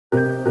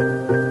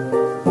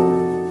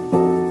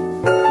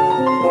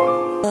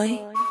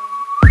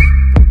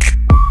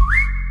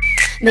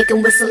make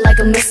 'em whistle like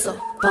a missile.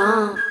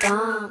 Bomb,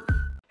 bomb.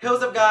 Hey,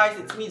 what's up guys,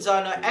 it's me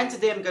Jana, and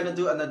today I'm gonna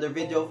do another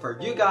video for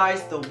you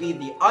guys to be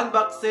the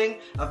unboxing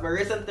of my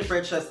recently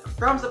purchased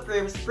from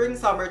Supreme Spring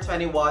Summer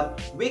 21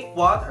 Week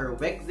 1 or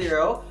Week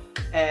 0.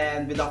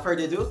 And without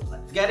further ado,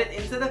 let's get it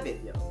into the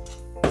video.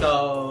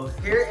 So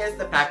here is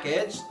the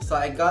package. So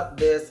I got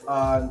this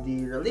on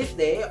the release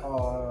day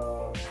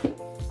on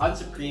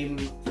Supreme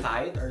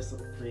site or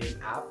Supreme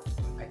app.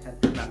 I can't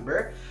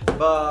remember,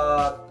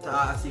 but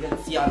as you can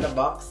see on the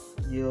box,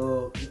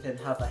 you can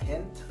have a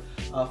hint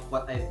of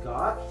what I've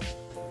got.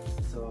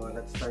 So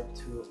let's start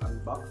to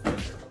unbox it.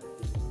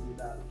 See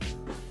that.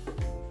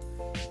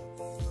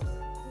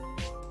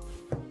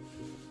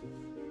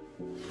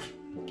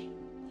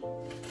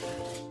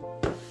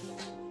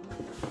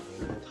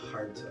 It's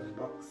hard to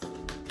unbox.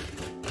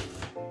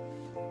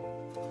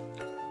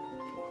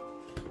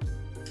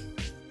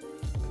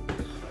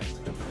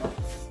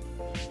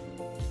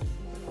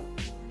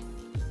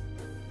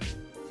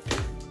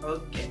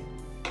 Okay,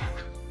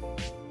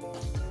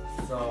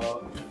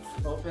 so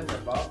let's open the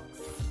box,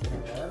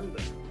 and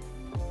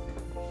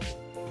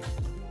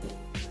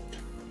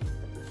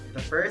the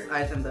first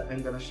item that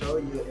I'm gonna show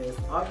you is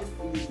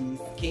obviously the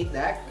skate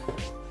deck.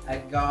 I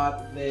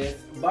got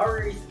this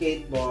Vorrei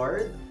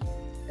skateboard,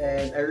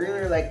 and I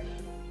really like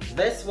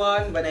this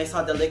one. When I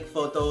saw the leaked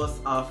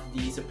photos of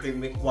the Supreme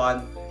Week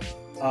 1,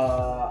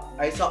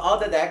 I saw all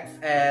the decks,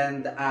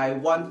 and I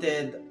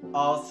wanted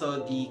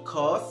also the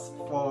COS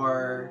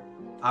for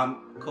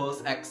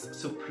COS X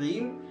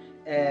Supreme,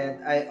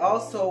 and I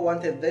also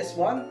wanted this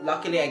one.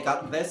 Luckily I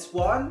got this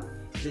one.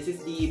 This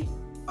is the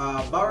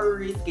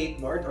Vorrei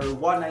skateboard or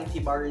 190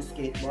 Vorrei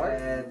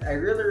skateboard, and I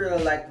really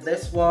like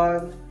this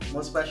one,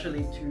 most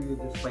especially to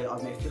display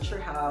on my future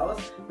house,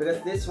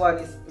 because this one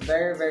is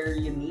very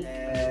unique.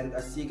 And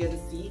as you can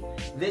see,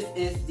 this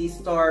is the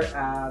store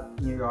at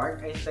New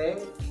York, I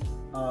think,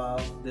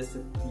 of the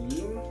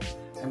Supreme.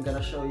 I'm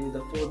gonna show you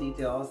the full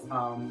details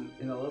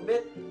in a little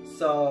bit.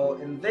 So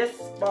in this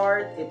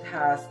part, it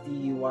has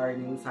the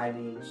warning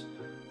signage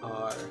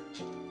or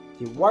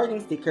the warning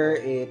sticker.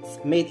 It's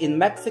made in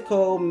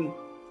Mexico,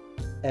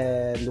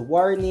 and the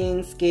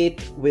warning: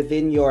 skate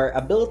within your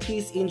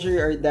abilities,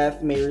 injury or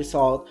death may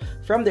result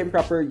from the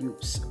improper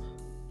use.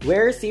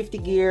 Wear safety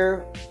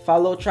gear,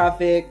 follow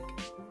traffic,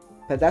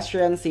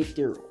 pedestrian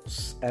safety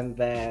rules. And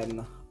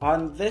then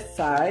on this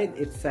side,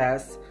 it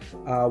says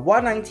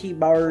 190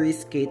 Vorrei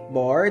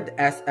skateboard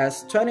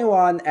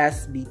SS21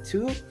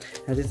 SB2,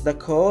 and this is the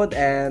code.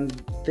 And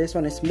this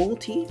one is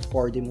multi,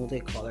 or the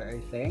multicolor,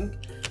 I think,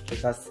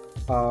 because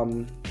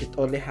it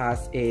only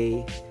has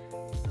a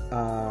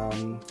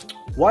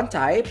one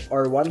type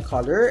or one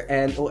color,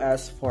 and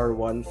OS for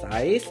one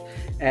size.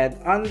 And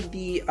on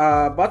the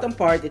bottom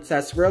part, it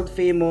says world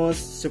famous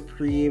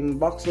Supreme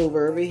box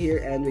over here,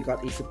 and we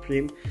got a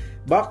Supreme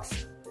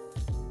box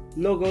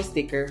logo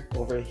sticker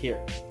over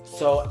here.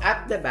 So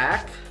at the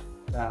back,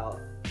 well,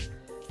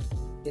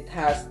 it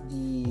has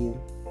the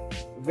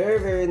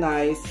very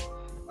nice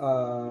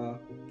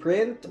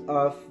print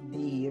of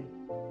the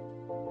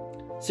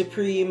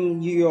Supreme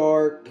New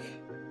York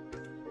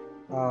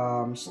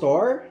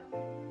store,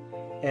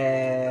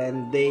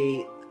 and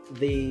they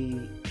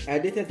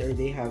edited, or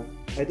they have,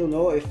 I don't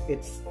know if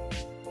it's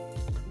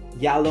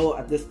yellow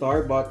at the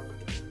store, but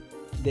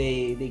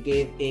they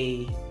gave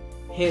a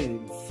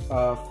hint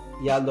of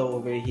yellow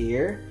over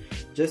here,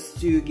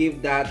 just to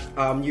give that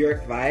New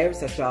York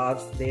vibes, as well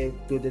as they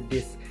included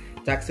this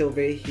text over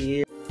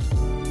here.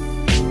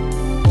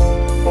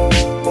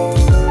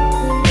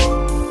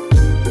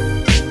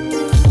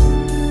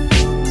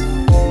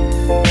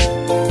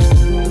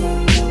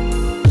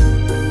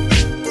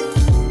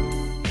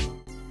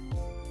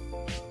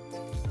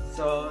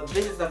 So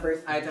this is the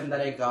first item that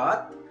I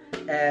got,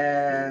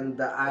 and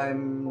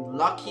I'm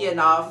lucky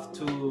enough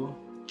to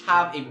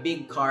have a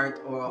big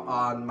cart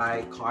on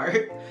my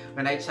cart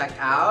when I check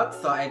out.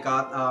 So I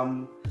got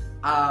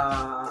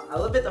a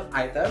little bit of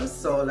items.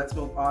 So let's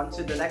move on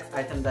to the next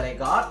item that I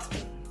got.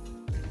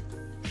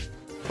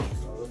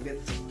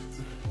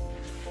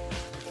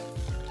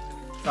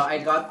 So I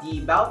got the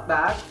belt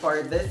bag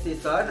for this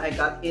season. I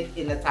got it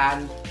in a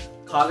tan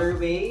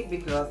colorway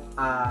because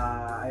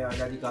I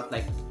already got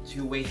like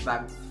 2 waist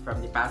bags from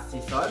the past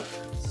season.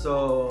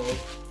 So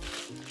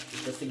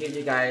just to give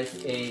you guys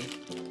a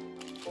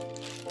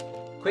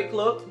quick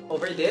look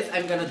over this,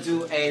 I'm gonna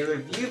do a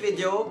review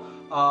video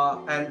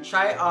and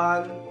try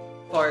on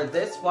for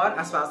this one,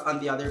 as well as on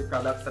the other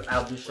products that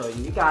I'll be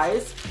showing you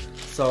guys.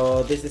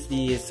 So this is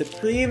the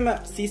Supreme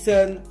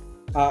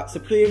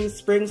Supreme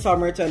Spring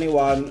Summer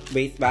 21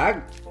 waist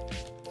bag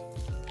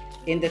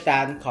in the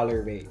tan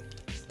colorway.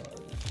 So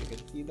you can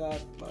see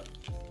that, but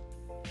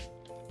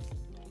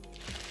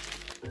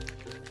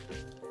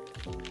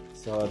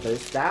so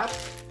there's that.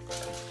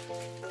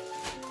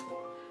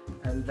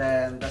 And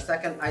then the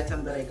second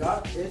item that I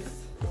got is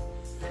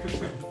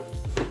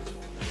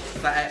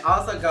so I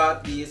also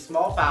got the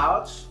small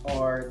pouch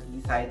or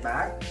the side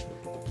bag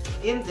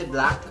in the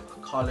black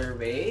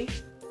colorway.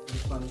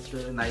 This one is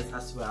really nice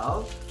as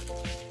well.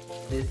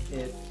 This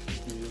is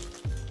the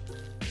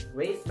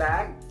waist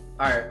bag,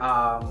 or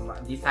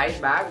the side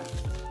bag.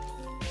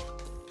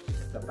 This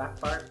is the back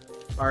part,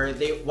 or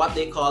what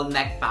they call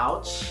neck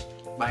pouch,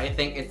 but I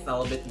think it's a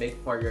little bit big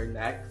for your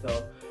neck,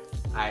 so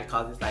I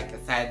call this like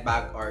a side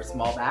bag or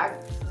small bag.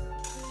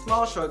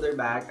 Small shoulder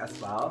bag as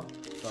well.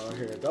 So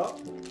here we go.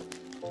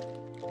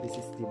 This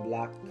is the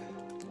black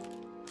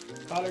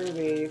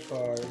colorway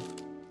for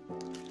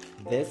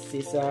this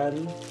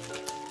season.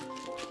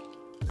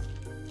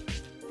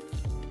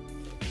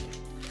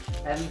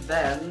 And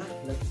then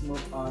let's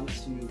move on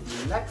to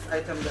the next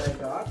item that I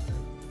got.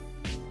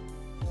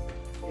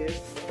 Is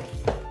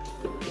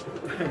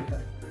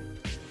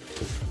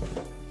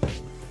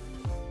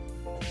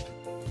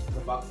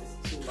the box is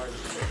too large.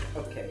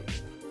 Okay.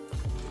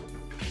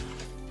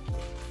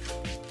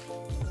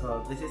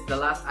 So this is the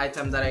last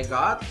item that I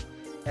got,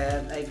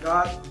 and I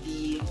got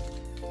the,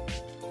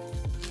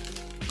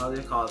 how do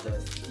you call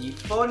this? The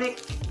phonic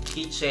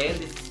keychain.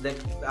 This is the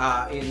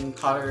in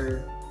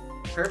color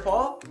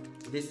purple.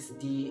 This is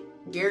the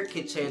ear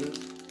keychain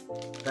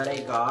that I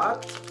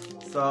got.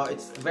 So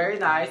it's very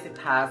nice. It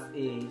has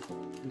a,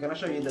 I'm gonna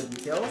show you the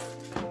details.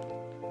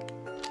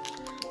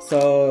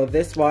 So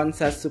this one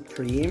says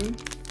Supreme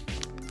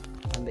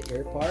on the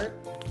ear part.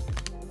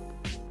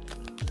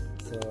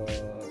 So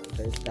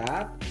there's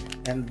that.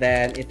 And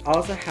then it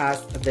also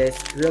has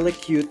this really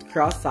cute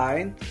cross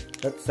sign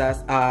that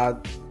says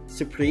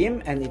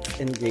Supreme, and it's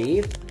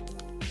engraved.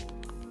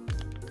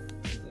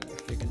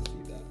 If you can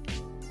see that.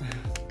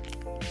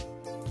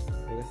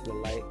 Because the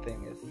light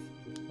thing is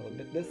a little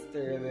bit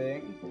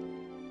disturbing.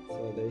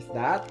 So there's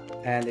that.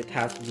 And it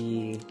has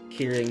the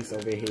keyrings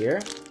over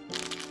here.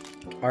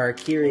 Or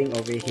keyring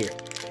over here.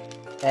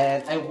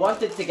 And I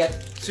wanted to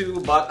get two,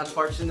 but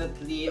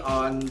unfortunately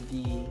on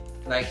the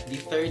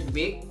third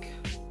week,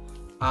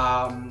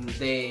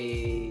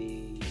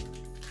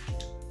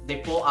 they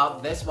pull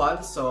out this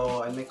one,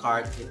 so in my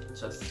cart it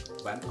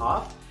just went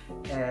off,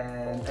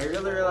 and I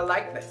really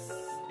like this.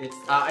 It's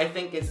I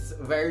think it's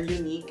very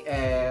unique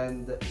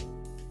and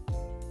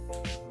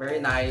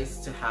very nice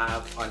to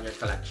have on your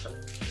collection.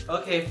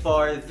 Okay,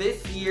 for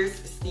this year's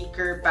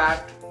sticker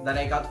pack that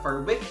I got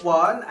for week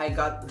 1, I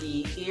got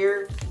the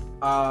ear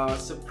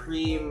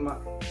Supreme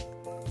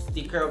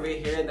sticker over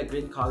here in the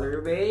green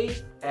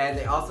colorway, and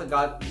I also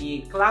got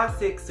the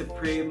classic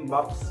Supreme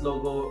box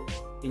logo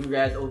in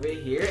red over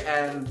here,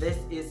 and this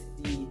is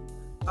the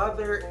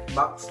other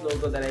box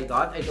logo that I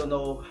got. I don't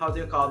know how do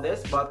you call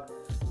this, but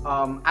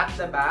at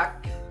the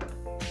back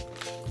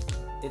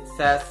it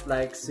says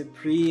like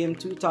Supreme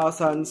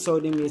 2000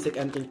 Sony Music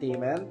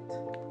Entertainment.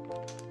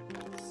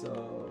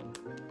 So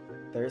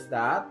there's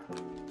that,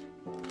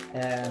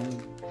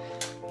 and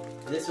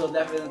this will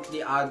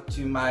definitely add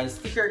to my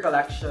sticker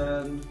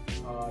collection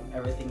on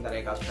everything that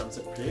I got from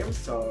Supreme.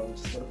 So I'm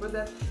just gonna put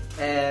that.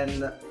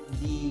 And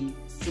the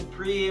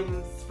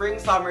Supreme Spring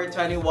Summer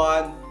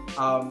 21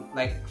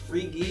 like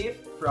free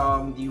gift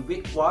from the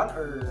week 1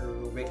 or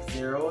week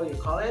 0 you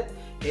call it.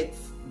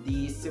 It's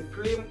the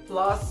Supreme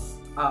Plus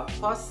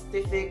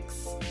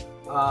Postifix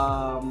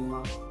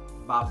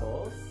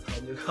bubbles. How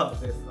do you call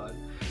this one?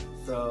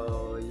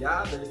 So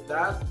yeah, there's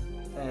that.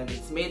 And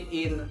it's made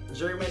in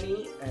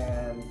Germany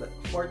and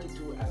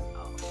 42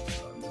 ml.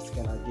 So I'm just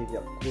gonna give you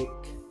a quick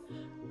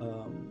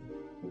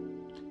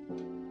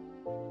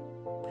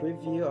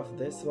preview of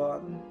this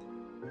one.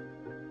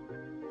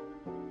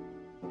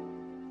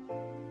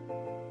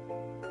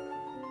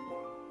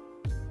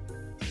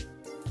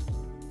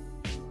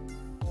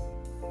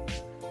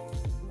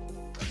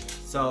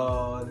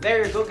 So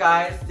there you go,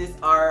 guys. These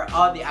are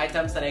all the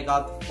items that I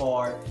got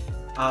for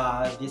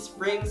the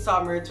Spring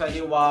Summer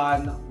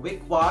 21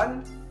 week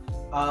 1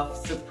 of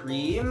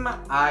Supreme.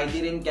 I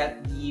didn't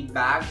get the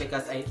bag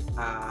because I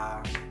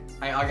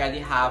already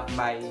have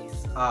my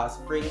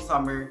Spring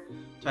Summer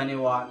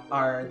 21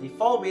 or the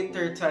Fall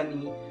Winter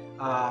 20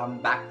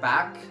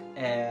 backpack,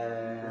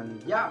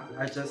 and yeah,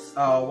 I just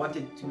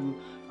wanted to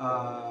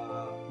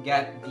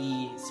get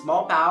the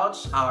small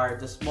pouch or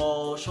the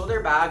small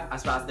shoulder bag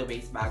as well as the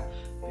waist bag,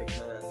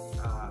 because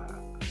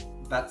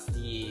that's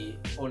the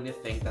only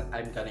thing that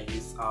I'm gonna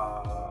use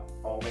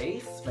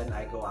always when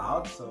I go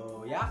out.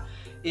 So yeah,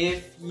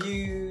 if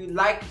you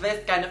like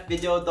this kind of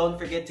video, don't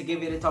forget to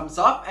give it a thumbs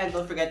up, and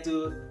don't forget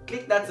to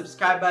click that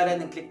subscribe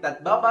button and click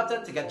that bell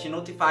button to get you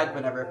notified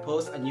whenever I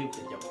post a new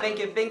video. Thank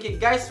you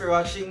guys for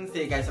watching.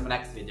 See you guys in my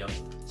next video.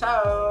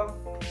 Ciao!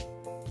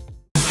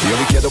 Io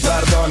vi chiedo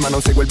pardon, ma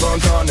non seguo il bon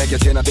ton. E che a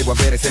cena devo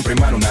avere sempre in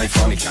mano un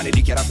iPhone. Il cane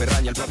dichiara per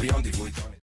ragni al proprio on di